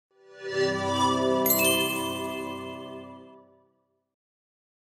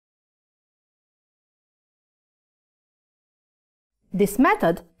This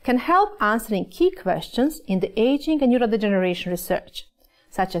method can help answering key questions in the aging and neurodegeneration research,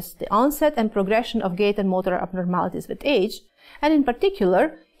 such as the onset and progression of gait and motor abnormalities with age, and in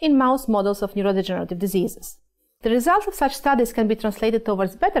particular, in mouse models of neurodegenerative diseases. The results of such studies can be translated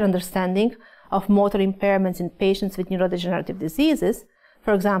towards better understanding of motor impairments in patients with neurodegenerative diseases,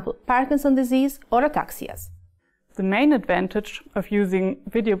 for example, Parkinson's disease or ataxias. The main advantage of using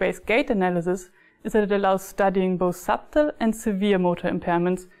video-based gait analysis is that it allows studying both subtle and severe motor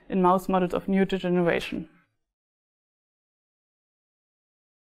impairments in mouse models of neurodegeneration.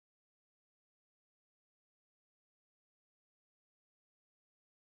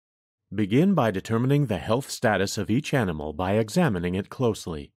 Begin by determining the health status of each animal by examining it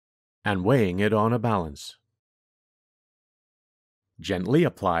closely and weighing it on a balance. Gently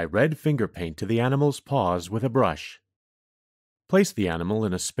apply red finger paint to the animal's paws with a brush. Place the animal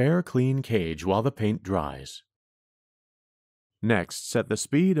in a spare clean cage while the paint dries. Next, set the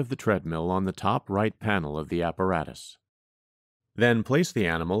speed of the treadmill on the top right panel of the apparatus. Then place the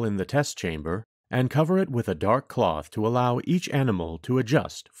animal in the test chamber and cover it with a dark cloth to allow each animal to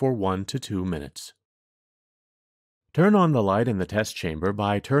adjust for 1 to 2 minutes. Turn on the light in the test chamber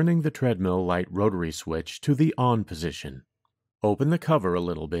by turning the treadmill light rotary switch to the on position. Open the cover a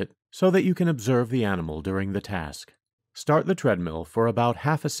little bit so that you can observe the animal during the task. Start the treadmill for about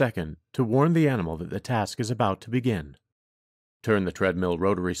half a second to warn the animal that the task is about to begin. Turn the treadmill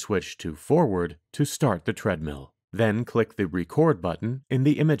rotary switch to forward to start the treadmill. Then click the record button in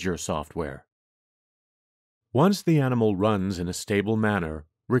the Imager software. Once the animal runs in a stable manner,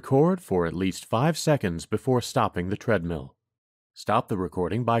 record for at least 5 seconds before stopping the treadmill. Stop the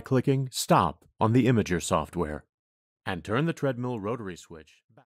recording by clicking Stop on the Imager software, and turn the treadmill rotary switch